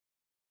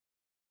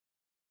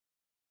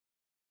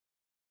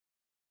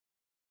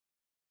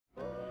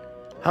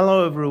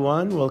Hello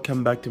everyone,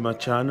 welcome back to my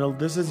channel.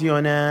 This is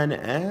Yonan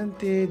and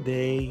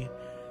today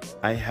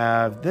I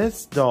have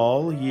this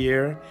doll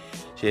here.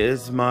 She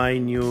is my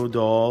new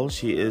doll.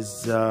 She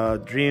is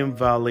Dream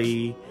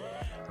Valley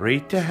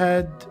Rita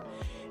head,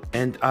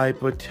 and I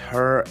put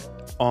her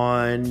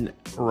on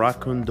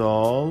raccoon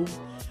doll.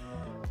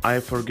 I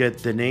forget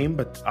the name,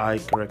 but I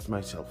correct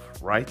myself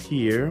right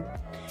here.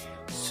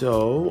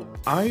 So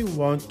I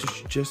want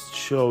to just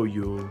show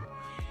you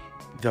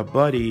the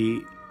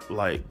body,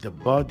 like the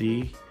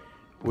body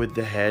with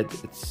the head.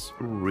 It's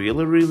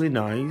really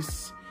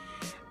nice.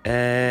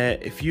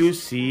 If you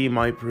see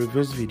my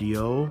previous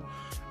video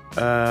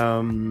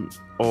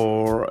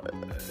or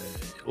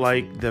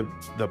like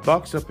the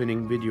box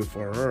opening video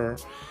for her,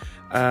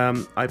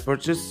 I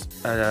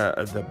purchased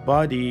the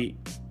body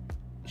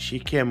she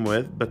came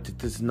with, but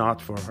it is not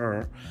for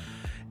her,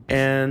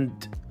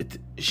 and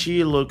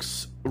she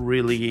looks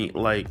really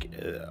like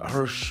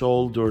her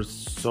shoulders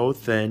so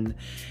thin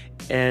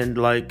and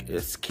like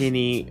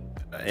skinny,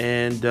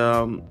 and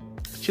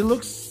she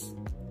looks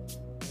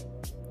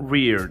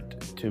weird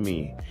to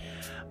me.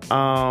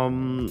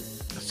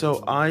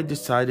 So I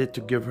decided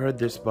to give her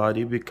this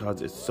body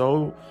because it's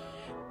so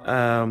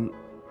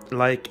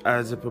like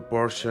as a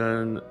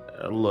proportion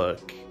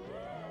look,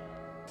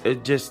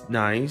 it's just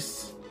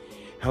nice.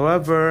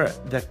 However,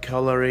 the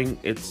coloring,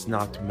 it's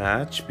not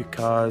match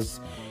because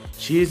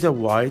she's a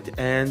white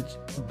and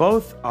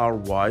both are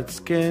white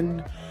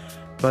skin,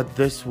 but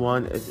this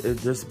one,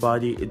 this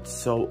body, it's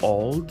so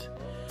old.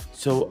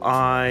 So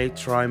I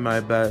try my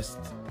best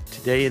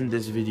today in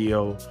this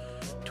video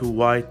to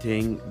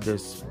whiten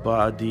this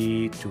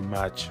body to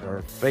match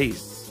her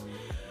face.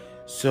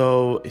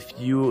 So if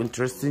you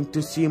interested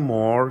to see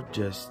more,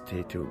 just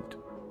stay tuned.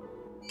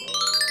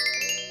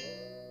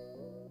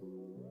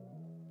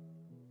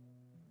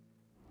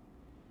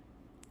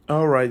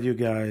 Alright you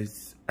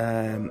guys,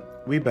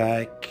 we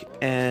back,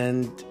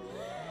 and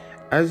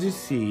as you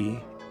see,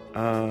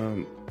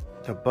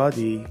 the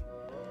body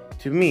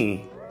to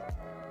me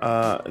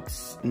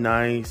it's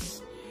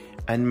nice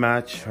and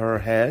match her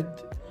head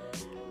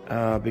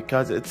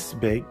because it's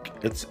big,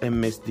 it's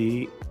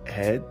MSD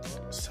head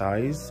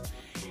size,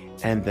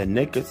 and the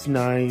neck is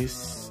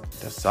nice.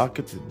 The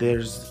socket,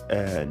 there's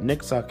a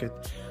neck socket,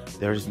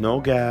 there's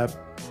no gap.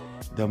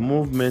 The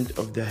movement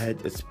of the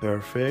head is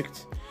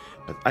perfect,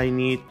 but I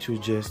need to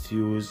just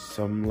use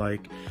some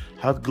like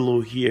hot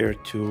glue here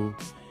to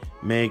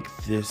make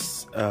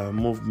this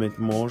movement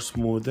more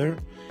smoother.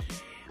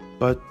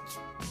 But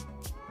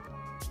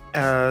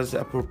as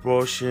a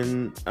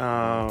proportion,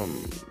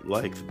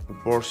 like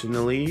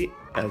proportionally,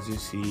 as you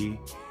see,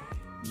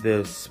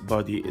 this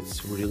body,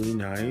 it's really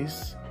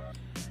nice.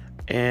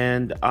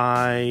 And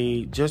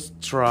I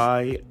just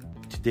try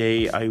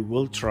today, I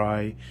will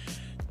try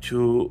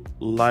to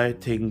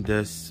lighten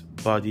this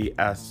body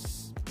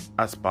as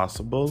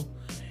possible,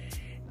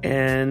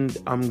 and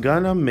I'm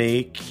gonna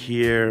make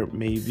here,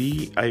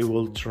 maybe I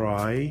will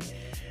try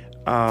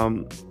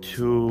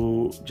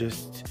to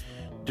just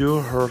do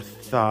her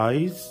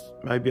thighs.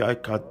 Maybe I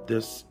cut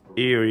this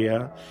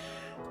area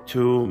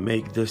to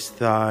make this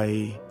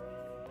thigh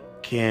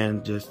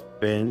can just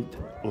bend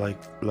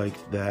like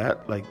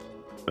that, like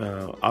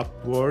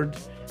upward,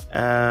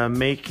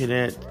 making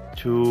it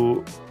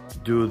to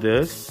do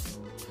this.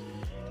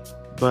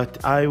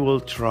 But I will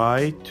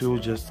try to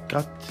just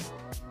cut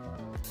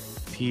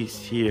piece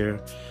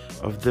here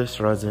of this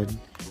resin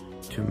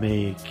to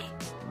make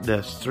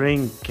the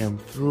string come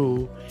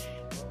through,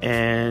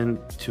 and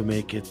to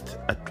make it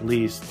at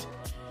least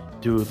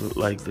do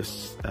like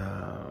this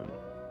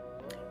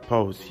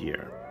pose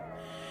here.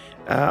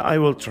 I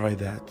will try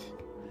that,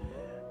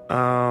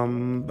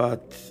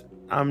 but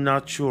I'm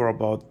not sure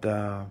about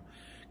the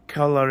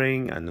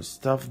coloring and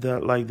stuff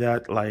that like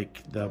that,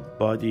 like the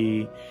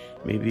body,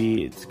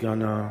 maybe it's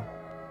gonna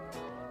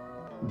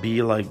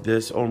be like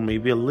this or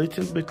maybe a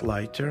little bit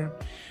lighter.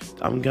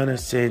 I'm gonna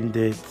sand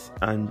it,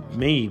 and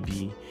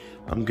maybe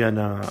I'm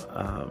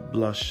gonna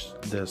blush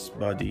this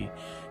body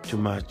to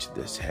match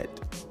this head.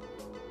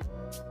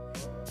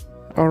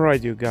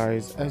 Alright you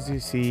guys, as you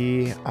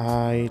see,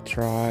 I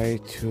try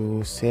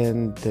to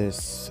sand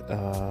this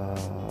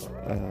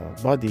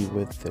body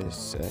with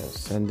this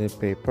sanding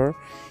paper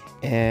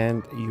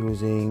and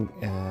using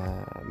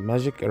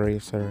magic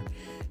eraser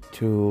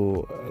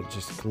to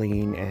just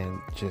clean and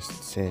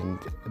just sand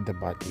the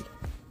body.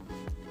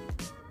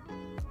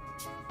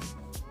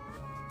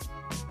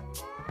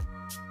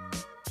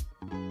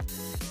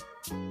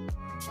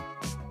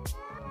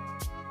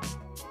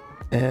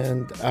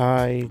 And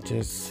I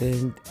just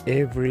sand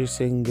every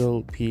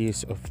single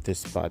piece of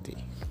this body.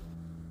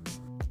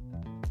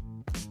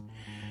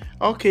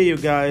 Okay you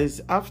guys,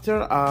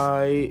 after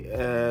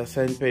I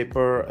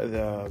sandpaper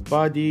the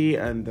body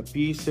and the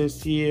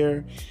pieces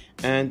here,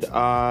 and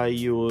I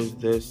use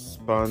this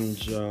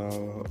sponge,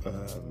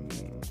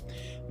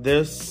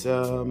 this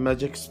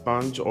magic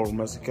sponge or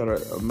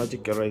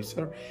magic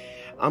eraser,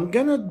 I'm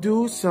gonna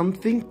do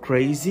something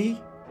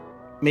crazy,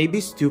 maybe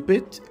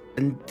stupid,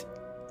 and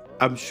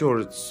I'm sure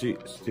it's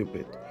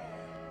stupid.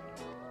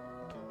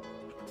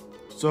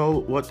 So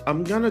what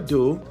I'm gonna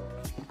do,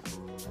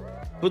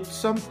 put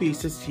some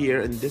pieces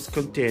here in this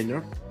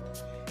container,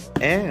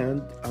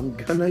 and I'm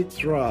gonna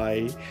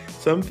try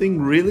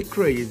something really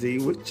crazy,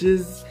 which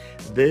is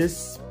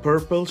this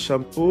purple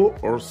shampoo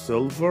or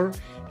silver.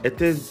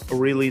 It is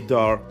really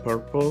dark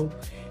purple.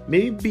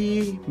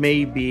 Maybe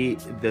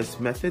this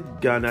method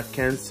gonna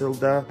cancel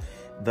the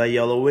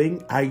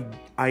yellowing.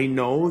 I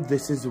know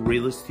this is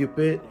really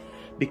stupid,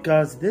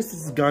 because this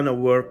is gonna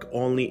work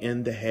only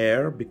in the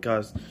hair,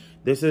 because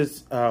this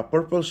is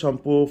purple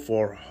shampoo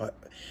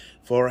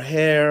for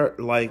hair,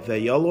 like the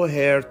yellow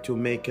hair, to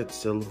make it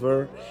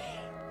silver.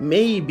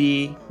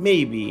 Maybe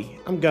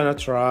I'm gonna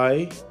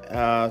try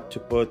to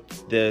put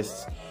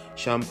this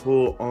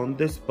shampoo on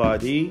this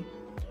body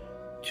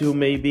to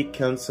maybe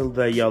cancel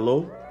the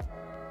yellow,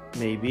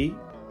 maybe,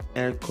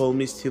 and call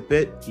me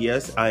stupid.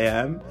 Yes, I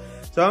am.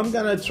 So I'm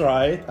gonna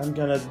try it, I'm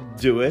gonna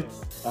do it,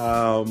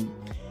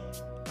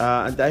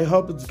 and I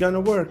hope it's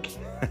gonna work.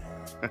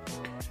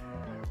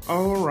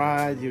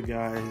 Alright, you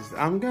guys,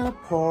 I'm gonna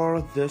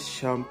pour this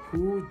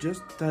shampoo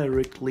just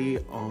directly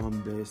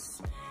on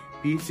this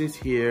pieces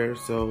here.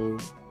 So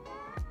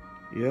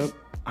yep,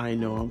 I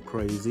know I'm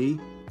crazy.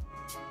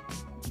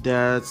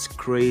 That's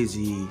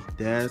crazy.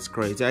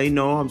 I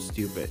know I'm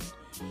stupid,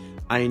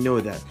 I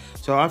know that.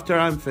 So after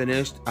I'm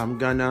finished, I'm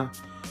gonna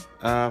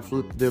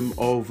flip them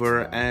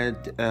over and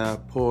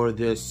pour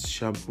this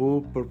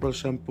shampoo, purple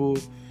shampoo,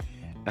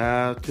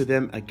 to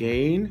them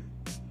again.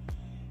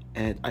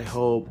 And I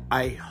hope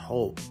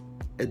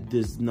it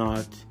does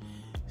not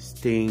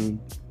sting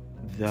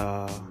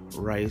the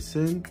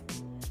ricin.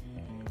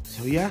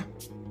 So yeah,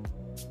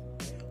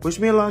 wish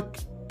me luck.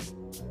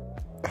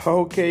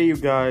 Okay, you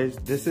guys,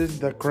 this is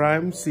the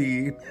crime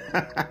scene.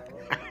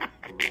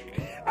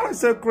 I'm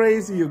so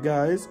crazy, you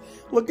guys.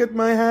 Look at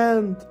my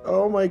hand.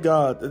 Oh my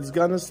god, it's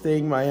gonna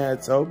sting my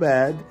hand so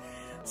bad.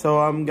 So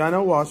I'm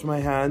gonna wash my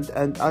hand,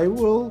 and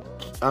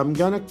I'm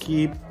gonna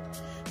keep,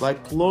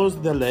 like, close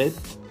the lid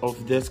of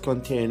this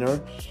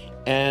container,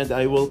 and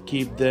I will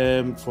keep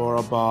them for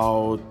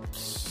about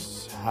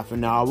half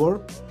an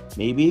hour,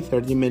 maybe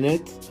 30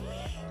 minutes.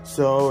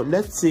 So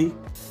let's see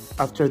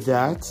after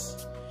that,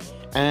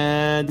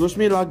 and wish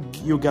me luck,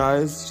 you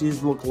guys.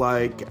 She's look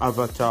like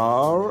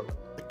Avatar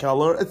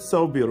color. It's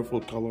so beautiful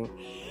color.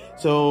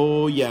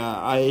 So yeah,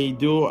 I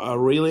do a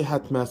really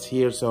hot mess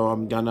here, so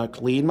I'm gonna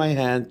clean my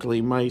hand,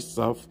 clean my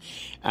stuff,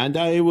 and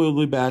I will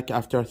be back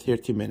after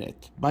 30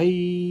 minutes.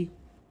 Bye.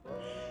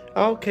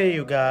 Okay,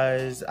 you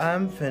guys,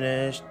 I'm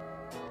finished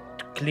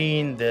to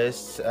clean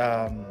this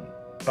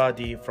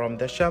body from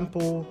the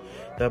shampoo,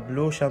 the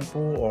blue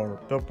shampoo or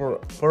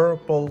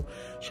purple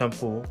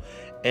shampoo.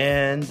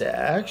 And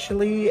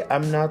actually,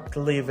 I'm not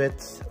leave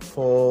it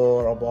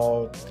for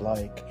about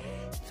like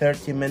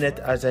 30 minutes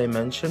as I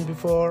mentioned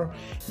before.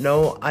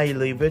 No, I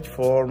leave it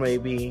for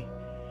maybe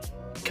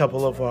a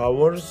couple of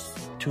hours,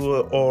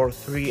 2 or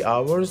 3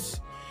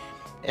 hours,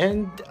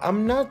 and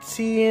I'm not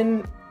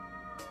seeing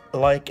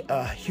like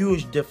a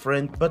huge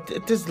difference, but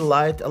it is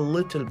light a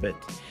little bit.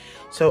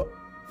 So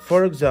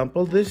for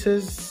example, this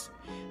is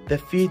the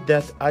feet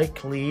that I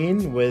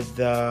clean with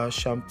the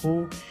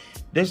shampoo.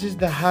 This is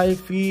the high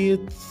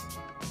heel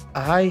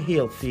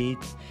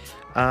feet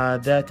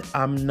that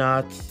I'm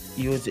not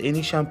use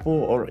any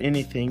shampoo or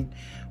anything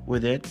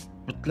with it.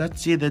 But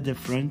let's see the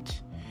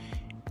difference.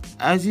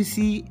 As you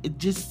see, it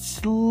just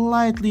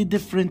slightly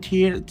different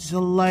here. It's a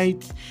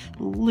light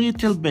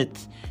little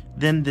bit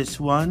than this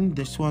one.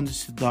 This one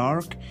is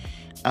dark.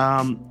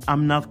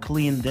 I'm not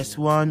clean this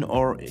one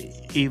or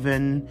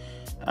even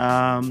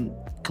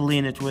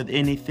clean it with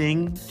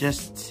anything.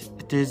 Just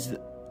it is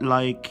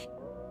like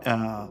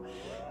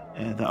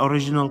the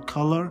original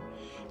color.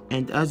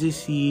 And as you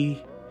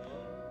see,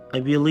 I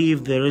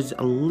believe there is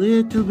a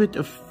little bit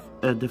of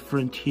a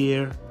different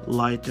here,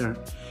 lighter.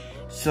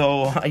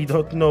 So I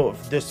don't know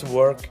if this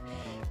work,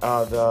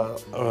 the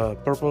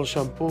purple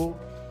shampoo.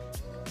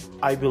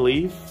 I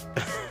believe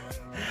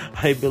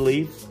I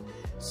believe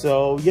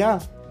so. Yeah,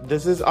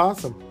 this is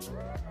awesome.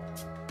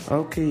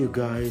 Okay, you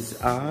guys,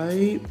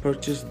 I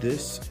purchased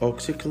this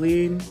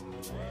OxiClean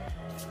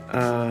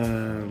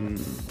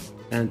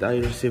and I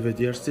received it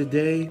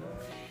yesterday,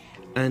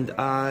 and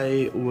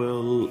I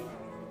will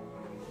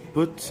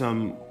put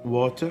some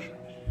water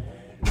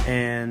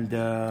and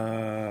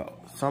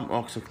some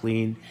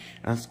OxiClean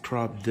and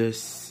scrub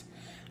this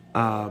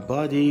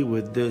body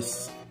with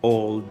this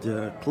old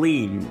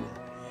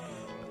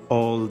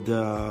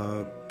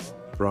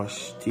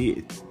brush,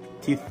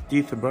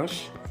 teeth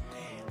brush.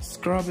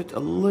 Scrub it a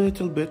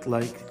little bit,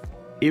 like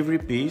every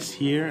piece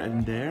here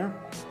and there.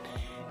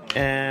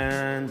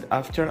 And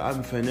after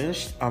I'm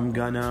finished, I'm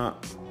gonna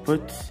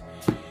put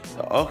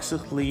the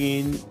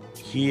OxiClean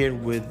here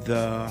with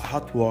the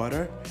hot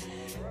water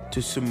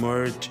to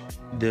submerge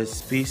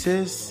these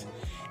pieces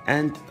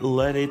and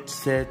let it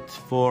sit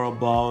for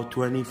about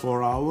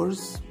 24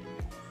 hours.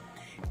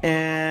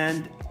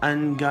 And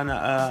I'm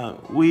gonna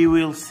we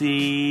will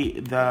see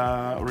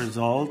the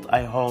result.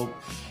 I hope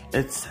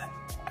it's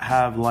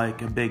have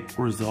like a big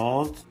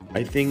result.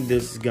 I think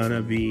this is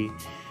gonna be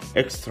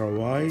extra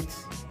white.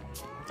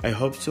 I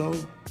hope so.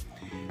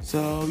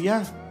 So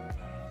yeah,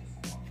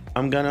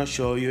 I'm gonna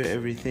show you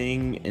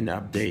everything and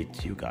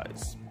update you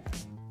guys.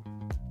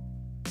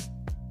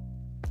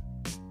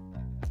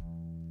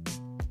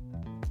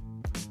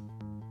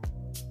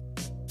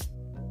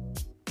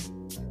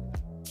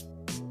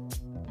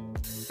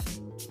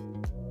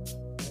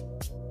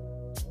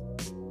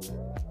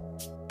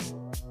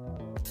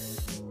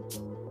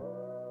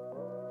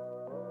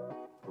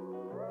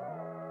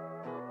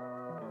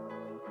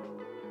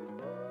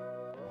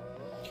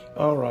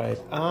 Alright,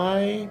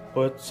 I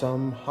put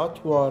some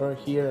hot water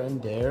here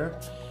and there,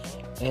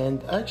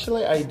 and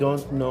actually I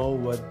don't know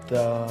what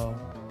the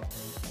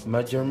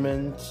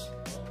measurement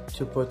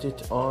to put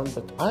it on,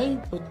 but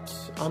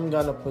I'm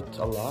gonna put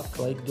a lot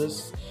like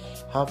this.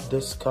 Have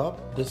this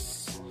cup.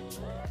 This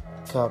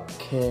cup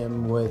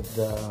came with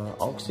the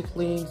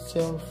OxiClean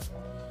itself,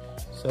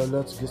 so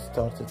let's get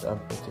started and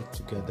put it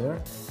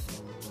together.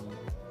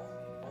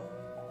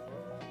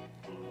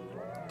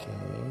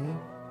 Okay,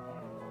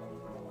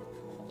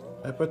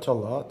 I put a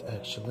lot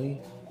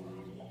actually,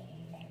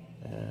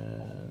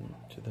 and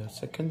to the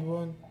second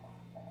one,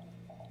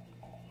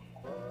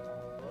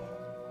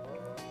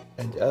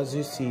 and as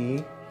you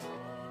see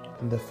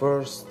in the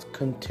first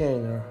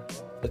container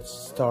it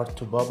starts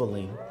to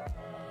bubbling.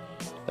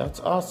 That's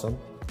awesome,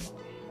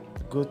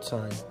 a good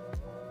sign,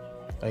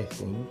 I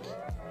think.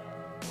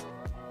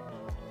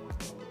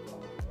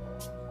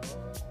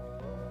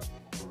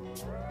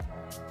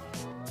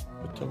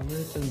 Put a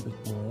little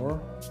bit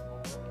more.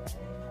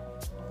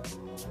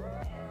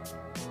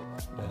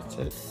 That's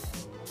it.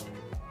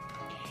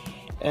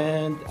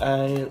 And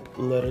I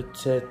let it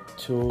sit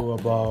to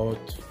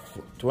about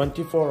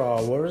 24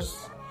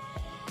 hours.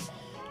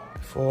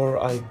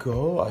 Before I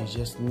go, I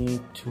just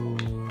need to,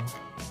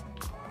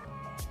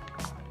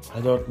 I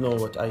don't know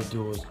what I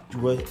do,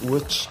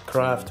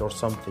 witchcraft or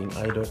something,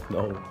 I don't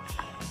know.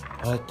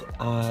 But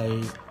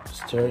I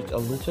stir it a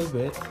little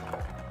bit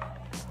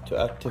to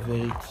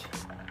activate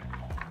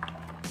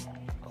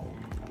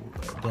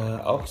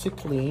the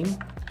OxiClean.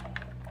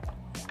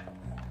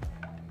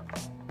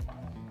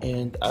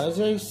 And as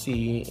I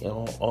see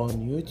on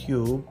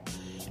YouTube,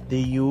 they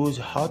use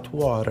hot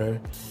water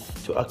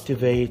to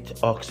activate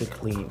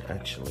OxiClean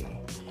actually,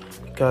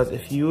 because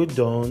if you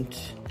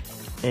don't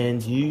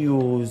and you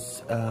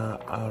use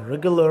a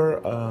regular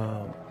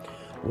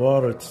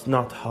water, it's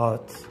not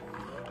hot,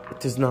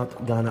 it is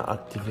not gonna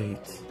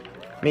activate.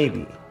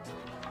 Maybe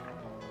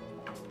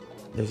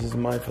this is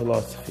my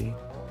philosophy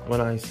when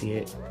I see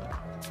it.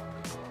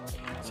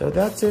 So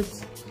that's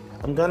it.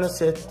 I'm gonna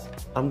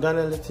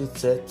let it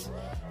sit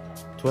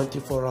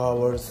 24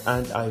 hours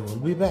and I will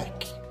be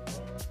back.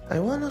 I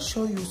want to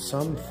show you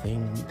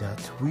something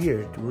that's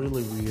weird,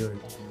 really weird.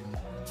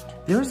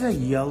 There's a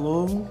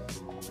yellow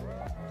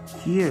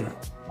here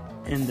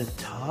in the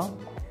top.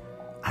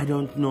 I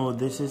don't know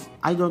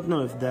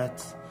if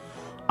that's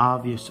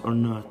obvious or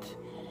not,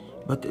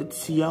 but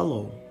it's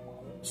yellow.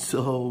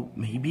 So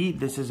maybe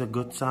this is a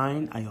good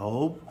sign, I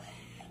hope.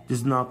 This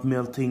is not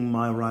melting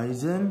my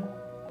resin.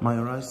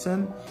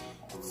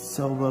 It's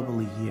so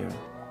bubbly here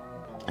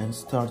and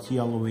start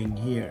yellowing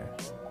here.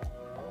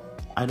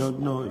 I don't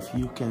know if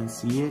you can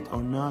see it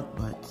or not,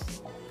 but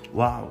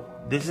wow,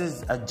 this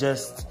is I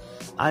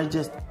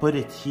just put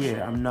it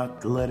here. I'm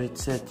not let it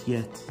sit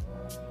yet.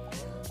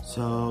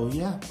 So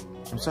yeah,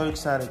 I'm so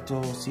excited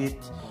to see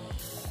it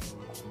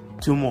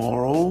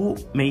tomorrow.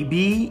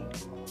 Maybe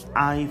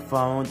I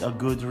found a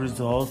good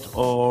result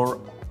or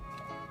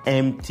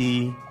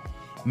empty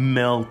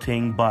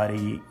melting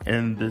body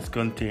in this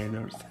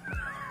containers.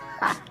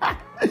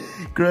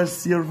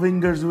 Cross your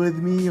fingers with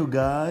me, you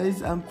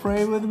guys, and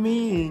pray with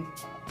me.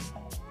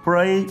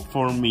 Pray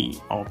for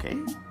me, okay?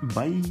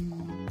 Bye.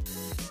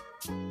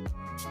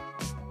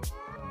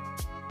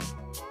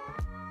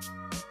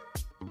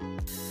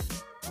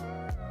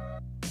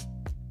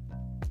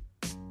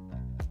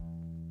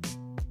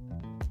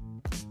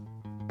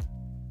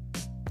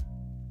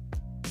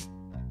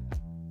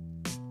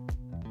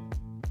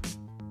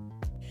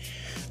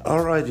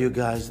 Alright, you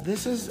guys,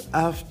 this is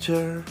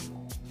after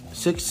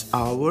 6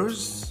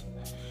 hours,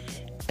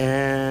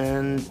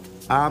 and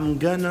I'm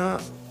gonna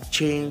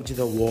change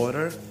the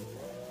water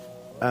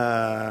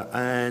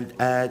and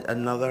add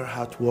another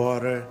hot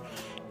water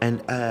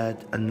and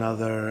add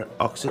another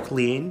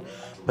OxiClean.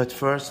 But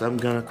first I'm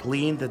gonna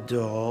clean the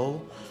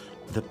dough,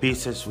 the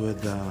pieces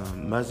with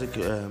magic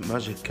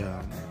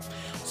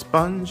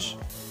sponge,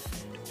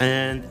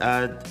 and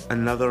add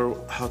another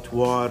hot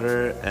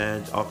water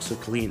and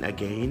OxiClean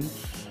again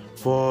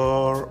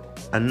for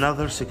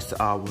another 6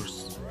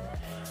 hours.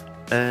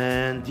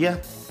 And yeah,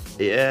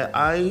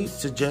 I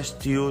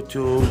suggest you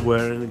to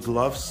wear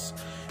gloves.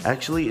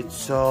 Actually, it's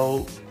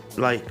so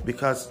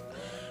because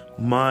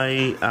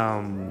my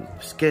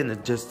skin is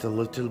just a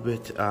little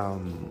bit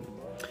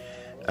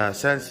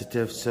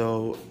sensitive,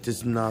 so it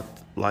is not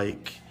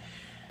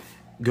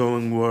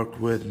going work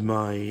with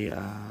my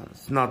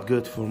it's not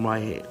good for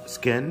my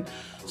skin,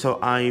 so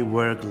I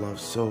wear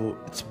gloves. So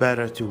it's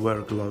better to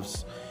wear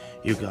gloves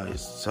you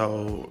guys.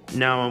 So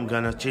now I'm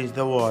gonna change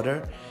the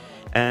water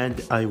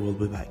and I will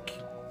be back.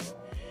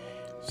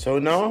 So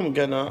now I'm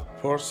gonna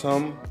pour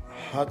some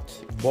hot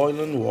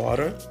boiling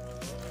water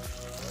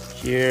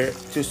here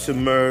to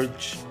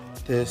submerge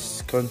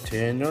this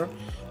container,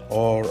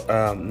 or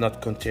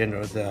not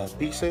container, the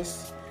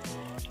pieces,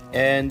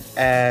 and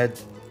add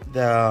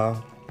the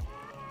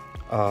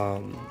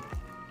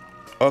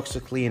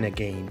OxiClean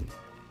again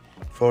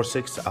for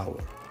 6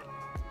 hours.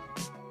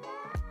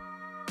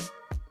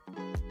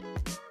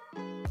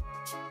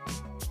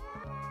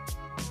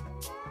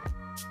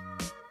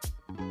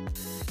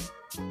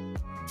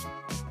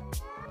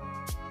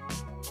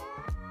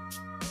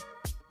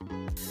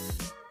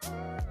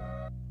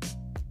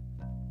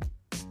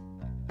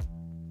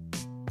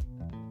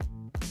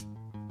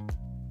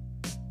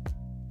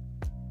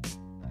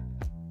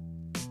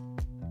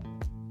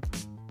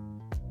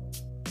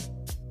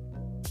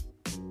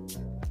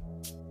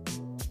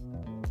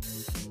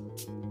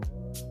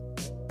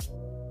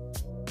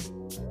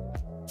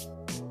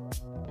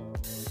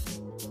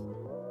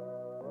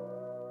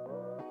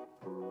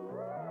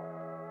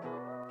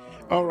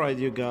 Alright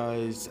you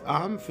guys,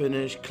 I'm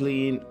finished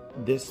clean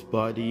this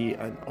body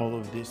and all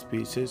of these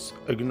pieces.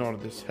 Ignore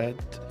this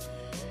head.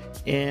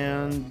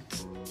 And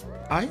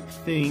I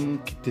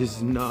think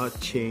does not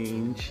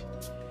change,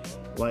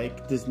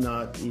 like does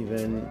not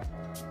even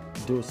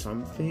do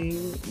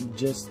something,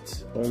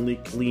 just only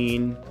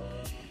clean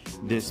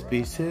these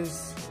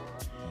pieces.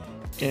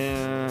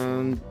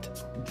 And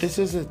this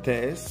is a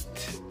test.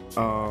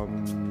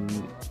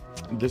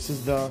 This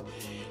is the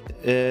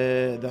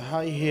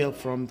high heel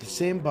from the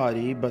same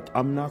body, but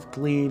I'm not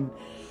clean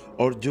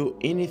or do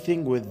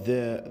anything with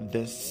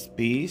this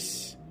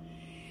piece.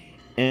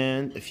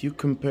 And if you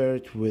compare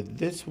it with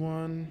this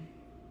one,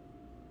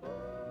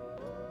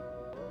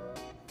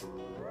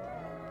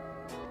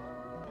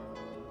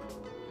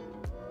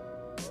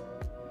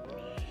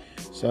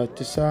 side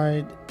to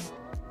side,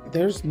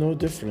 there's no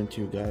difference,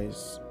 you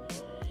guys.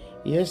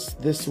 Yes,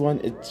 this one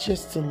it's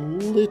just a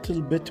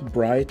little bit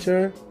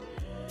brighter,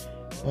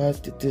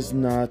 but it is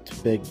not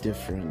big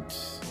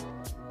difference.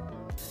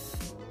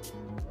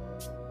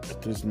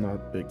 It is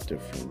not big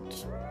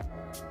difference.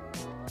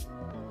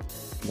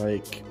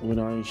 Like when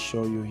I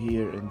show you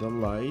here in the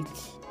light,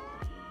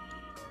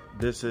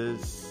 this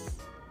is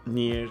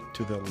near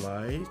to the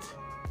light.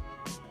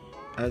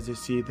 As you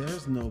see,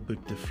 there's no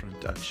big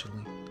difference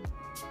actually.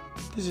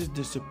 This is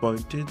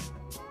disappointed.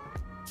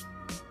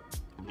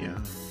 Yeah,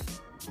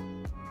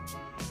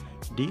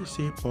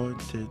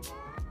 disappointed.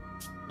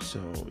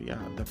 So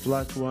yeah, the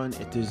flat one,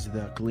 it is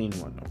the clean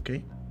one,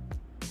 okay?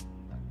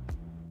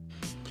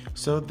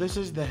 So this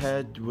is the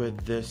head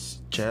with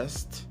this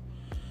chest,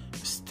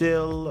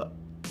 still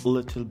a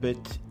little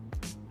bit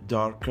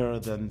darker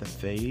than the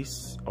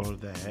face or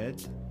the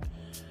head.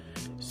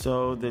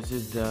 So this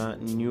is the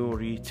new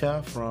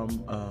Rita from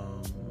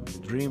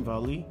Dream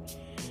Valley,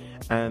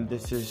 and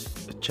this is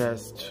a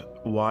chest,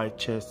 white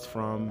chest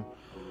from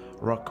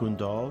Raccoon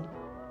Doll.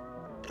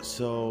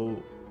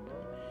 So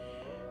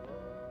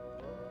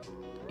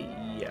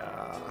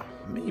yeah,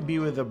 maybe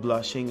with the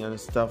blushing and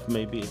stuff,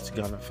 maybe it's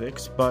gonna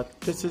fix, but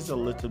this is a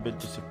little bit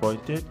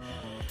disappointed.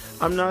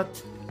 I'm not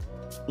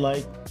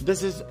like,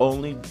 this is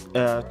only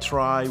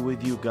try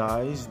with you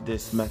guys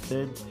this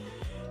method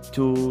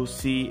to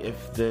see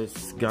if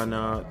this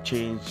gonna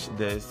change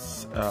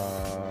this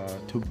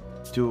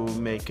to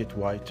make it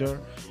whiter.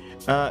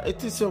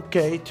 It is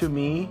okay to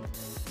me.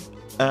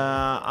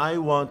 I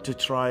want to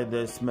try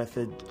this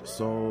method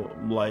so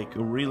like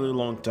a really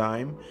long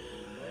time,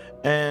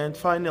 and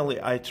finally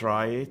I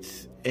try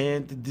it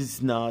and it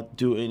does not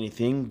do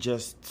anything,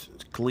 just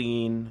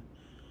clean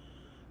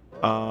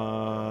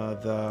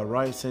the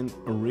ricin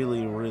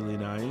really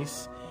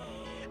nice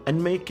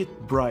and make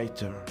it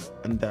brighter,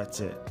 and that's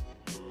it.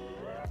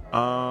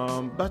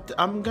 But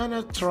I'm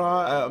gonna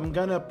try, I'm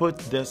gonna put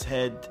this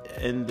head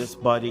in this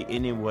body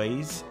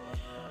anyways.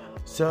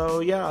 So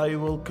yeah, I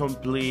will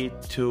complete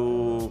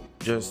to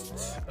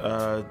just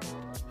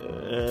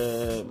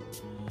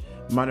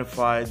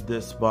modify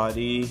this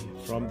body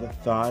from the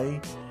thigh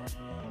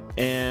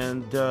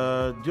and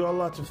do a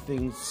lot of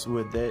things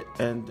with it,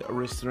 and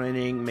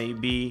restraining,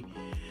 maybe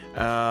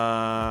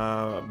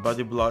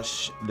body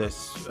blush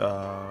this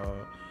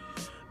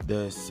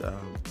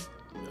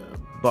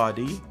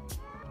body.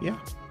 Yeah,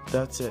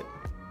 that's it.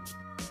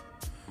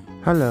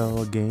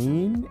 Hello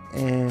again,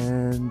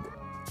 and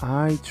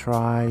I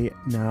try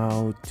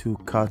now to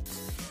cut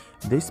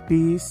this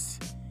piece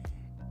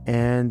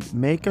and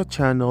make a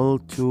channel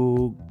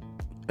to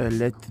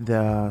let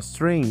the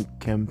string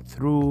come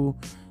through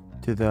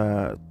to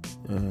the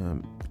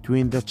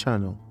between the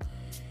channel,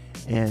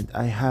 and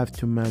I have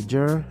to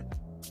measure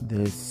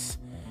this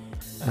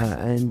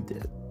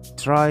and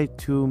try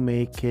to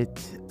make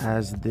it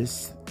as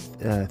this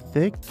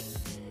thick,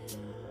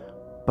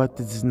 but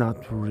it's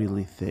not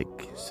really thick,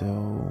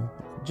 so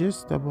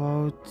just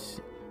about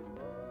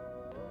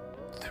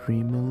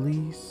 3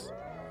 millis.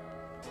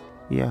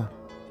 Yeah,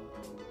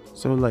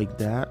 so like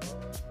that.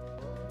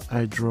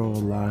 I draw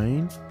a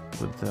line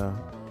with the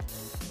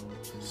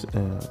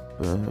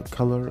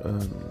color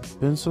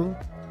pencil.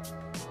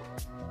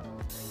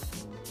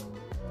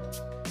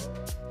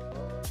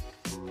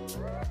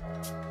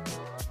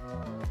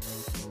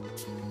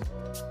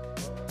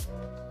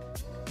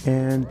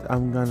 And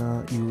I'm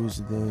gonna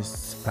use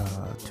this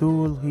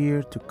tool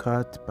here to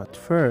cut, but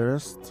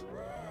first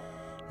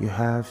you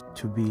have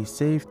to be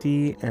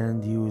safety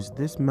and use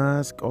this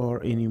mask or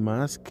any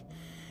mask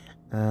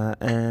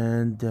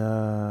and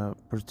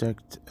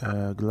protect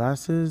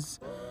glasses.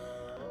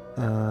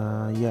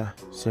 Yeah,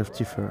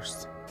 safety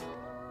first.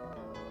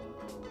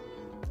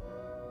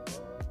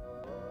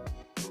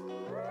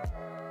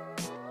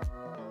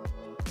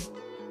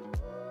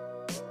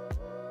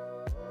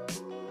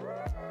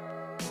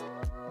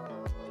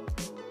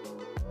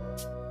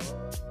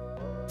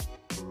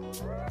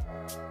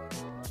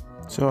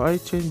 So I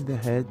changed the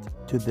head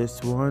to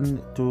this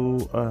one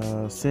to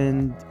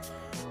send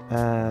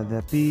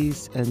the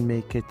piece and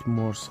make it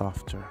more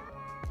softer.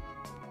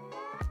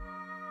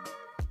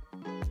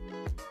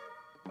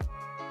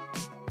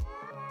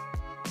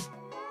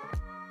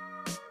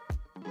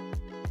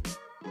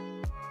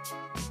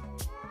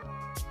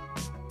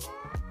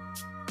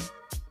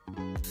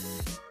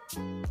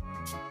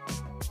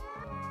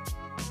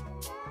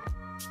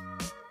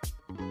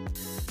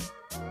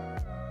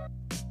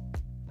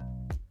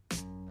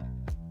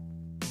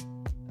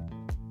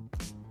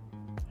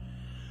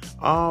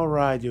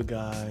 Alright, you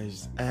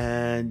guys,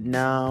 and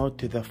now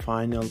to the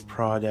final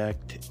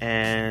product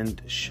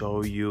and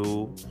show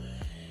you.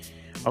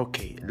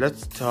 Okay,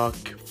 let's talk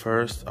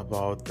first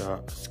about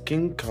the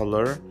skin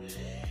color.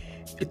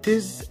 It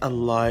is a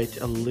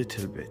light, a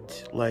little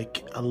bit,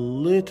 like a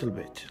little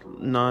bit,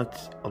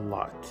 not a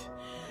lot.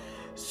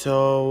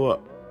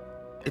 So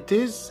it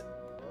is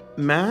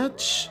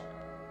match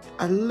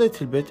a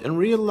little bit. In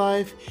real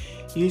life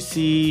you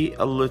see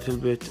a little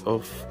bit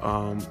of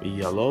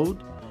yellow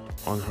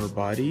on her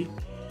body,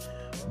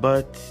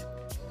 but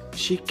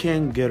she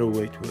can get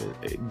away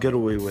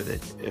with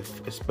it,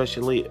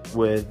 especially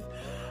with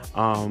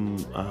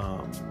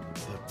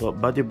the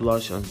body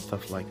blush and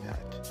stuff like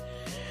that.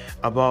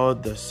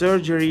 About the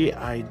surgery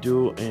I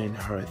do in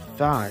her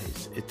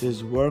thighs, it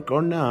is work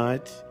or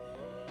not?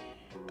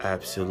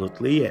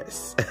 Absolutely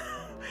yes.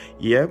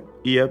 Yep,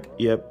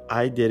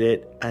 I did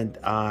it, and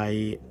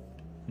I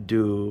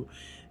do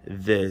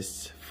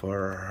this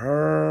for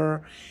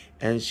her,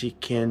 and she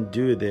can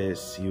do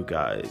this, you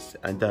guys,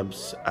 and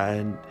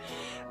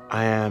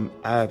I am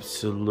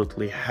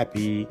absolutely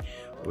happy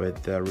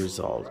with the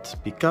result,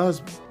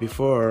 because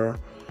before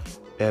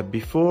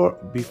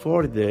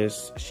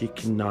this she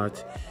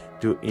cannot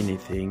do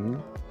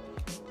anything,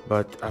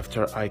 but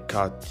after I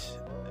cut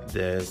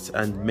this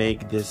and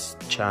make this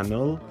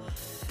channel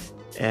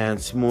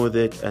and smooth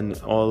it and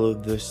all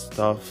of this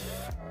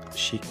stuff,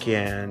 she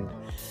can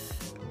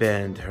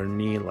bend her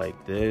knee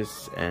like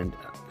this, and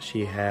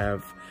she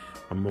have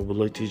a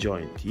mobility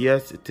joint.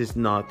 Yes, it is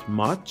not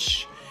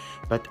much,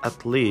 but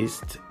at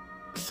least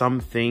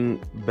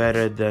something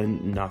better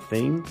than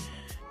nothing.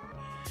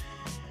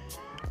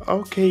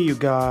 Okay, you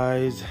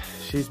guys,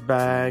 she's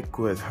back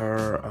with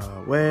her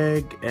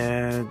wig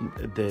and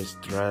this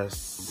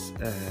dress.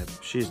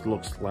 She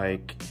looks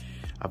like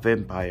a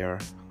vampire.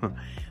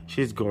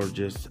 She's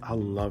gorgeous. I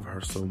love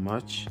her so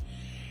much.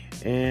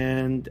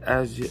 And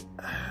as you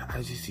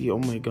see, oh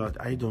my god,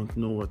 I don't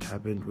know what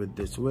happened with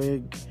this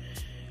wig.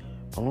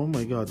 Oh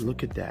my god,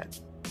 look at that.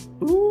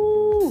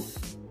 Ooh,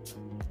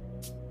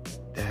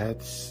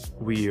 that's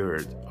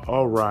weird.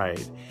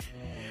 Alright,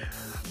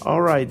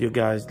 you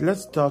guys,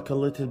 let's talk a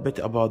little bit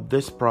about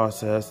this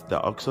process, the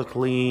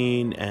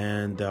OxiClean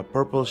and the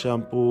purple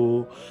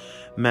shampoo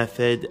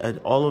method and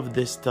all of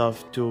this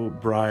stuff to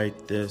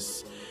bright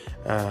this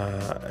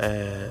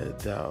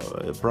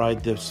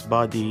this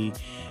body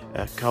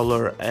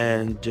color,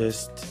 and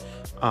just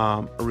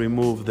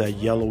remove the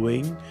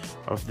yellowing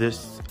of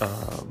this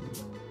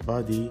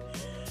body.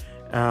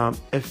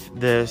 If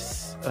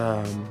this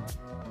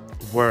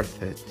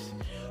worth it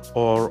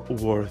or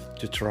worth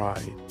to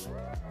try.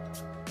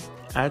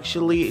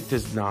 Actually, it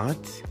is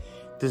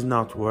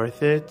not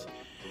worth it,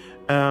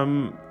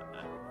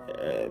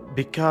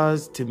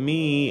 because to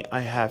me,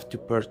 I have to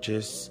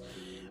purchase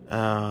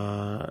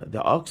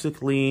the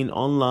OxiClean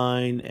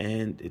online,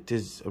 and it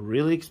is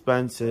really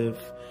expensive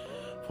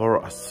for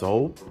a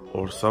soap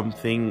or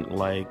something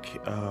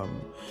like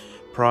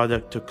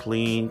product to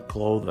clean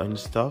clothes and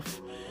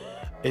stuff.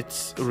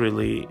 It's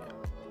really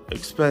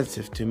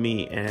expensive to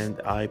me,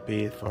 and I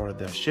pay for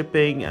the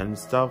shipping and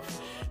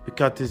stuff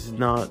because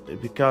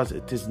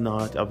it is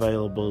not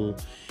available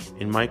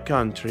in my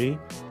country.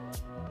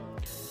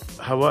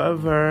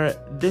 However,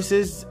 this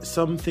is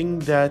something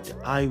that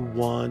I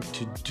want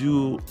to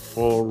do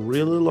for a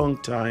really long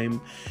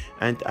time,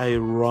 and I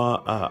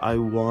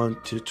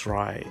want to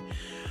try.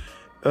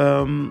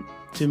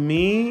 To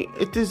me,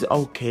 it is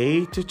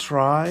okay to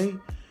try,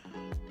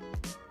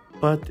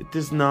 but it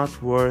is not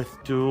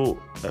worth to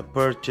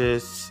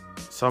purchase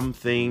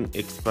something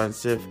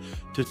expensive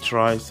to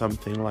try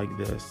something like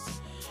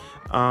this.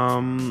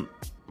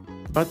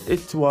 but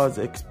it was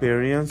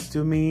experience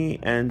to me,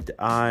 and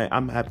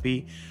I'm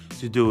happy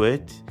to do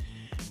it.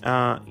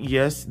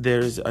 Yes,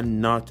 there's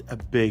not a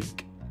big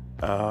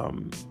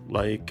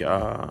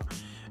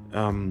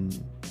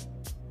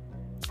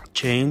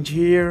change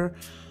here,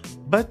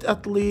 but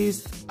at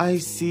least I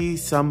see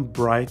some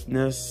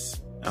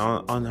brightness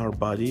on her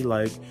body,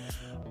 like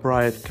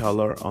bright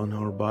color on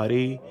her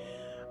body.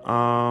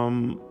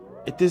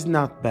 It is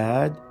not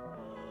bad,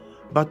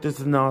 but it's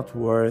not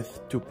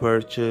worth to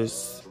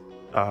purchase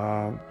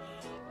the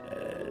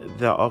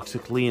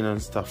OxyClean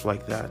and stuff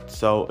like that.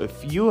 So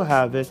if you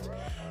have it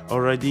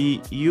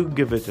already, you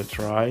give it a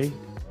try.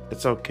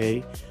 It's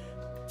okay.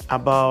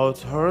 About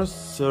her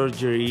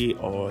surgery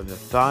or the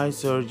thigh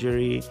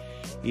surgery,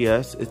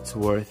 yes, it's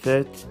worth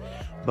it,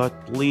 but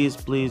please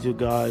you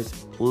guys,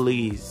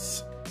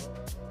 please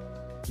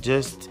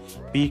just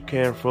be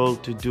careful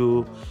to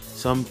do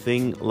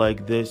something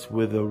like this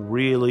with a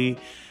really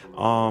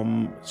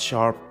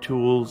sharp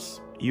tools.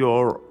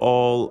 You're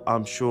all,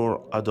 I'm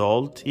sure,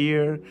 adult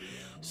here,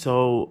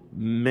 so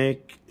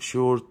make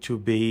sure to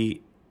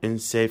be in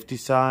safety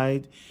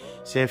side.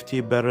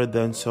 Safety better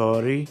than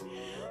sorry.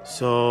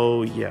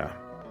 So yeah,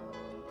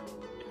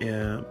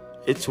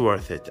 it's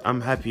worth it. I'm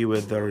happy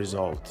with the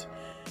result.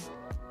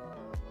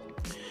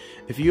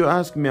 If you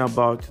ask me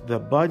about the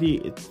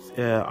body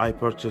I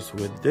purchased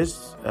with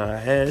this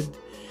head,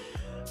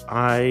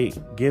 I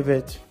give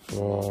it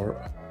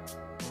for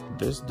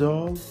this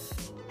doll.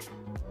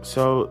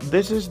 So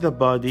this is the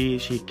body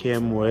she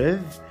came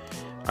with.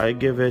 I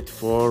give it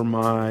for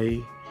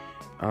my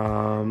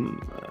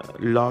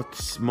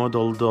Lots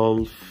model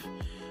doll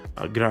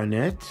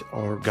Garnet.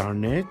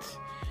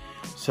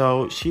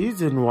 So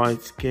she's in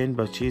white skin,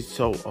 but she's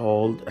so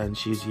old and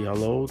she's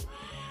yellow,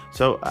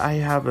 so I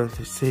have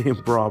the same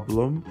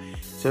problem.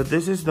 So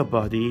this is the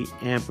body,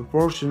 and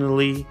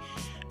proportionally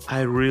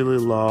I really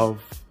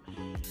love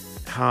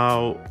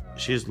how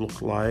she's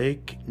look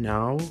like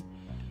now,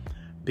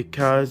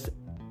 because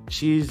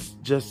she's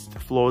just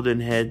floating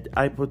head.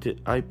 I put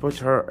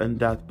her in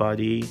that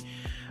body,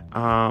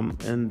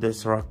 in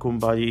this raccoon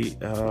body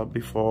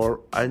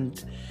before,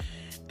 and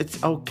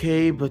it's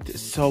okay, but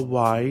it's so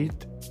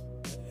wide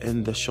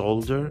in the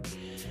shoulder.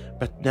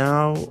 But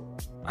now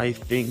I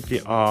think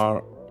they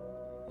are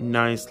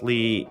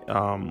nicely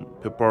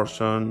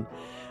proportioned,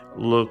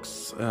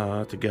 looks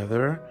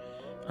together,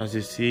 as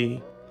you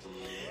see.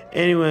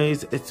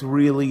 Anyways, it's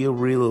really a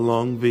really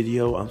long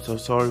video. I'm so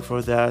sorry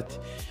for that.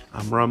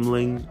 I'm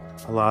rambling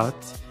a lot,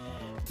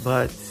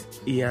 but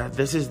yeah,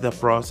 this is the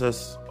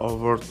process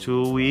over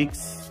 2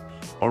 weeks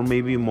or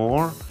maybe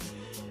more.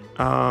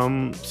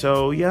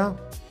 So yeah,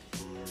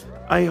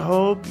 I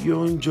hope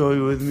you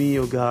enjoy with me,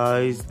 you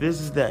guys. This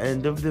is the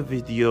end of the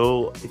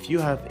video. If you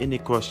have any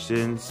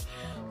questions,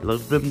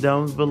 leave them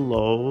down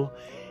below.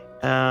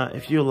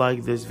 If you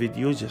like this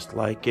video, just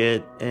like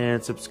it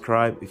and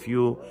subscribe if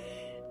you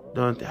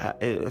not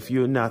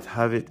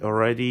have it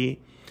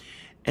already.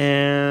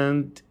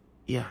 And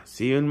yeah,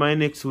 see you in my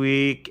next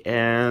week,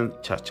 and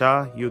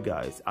cha you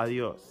guys,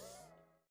 adios.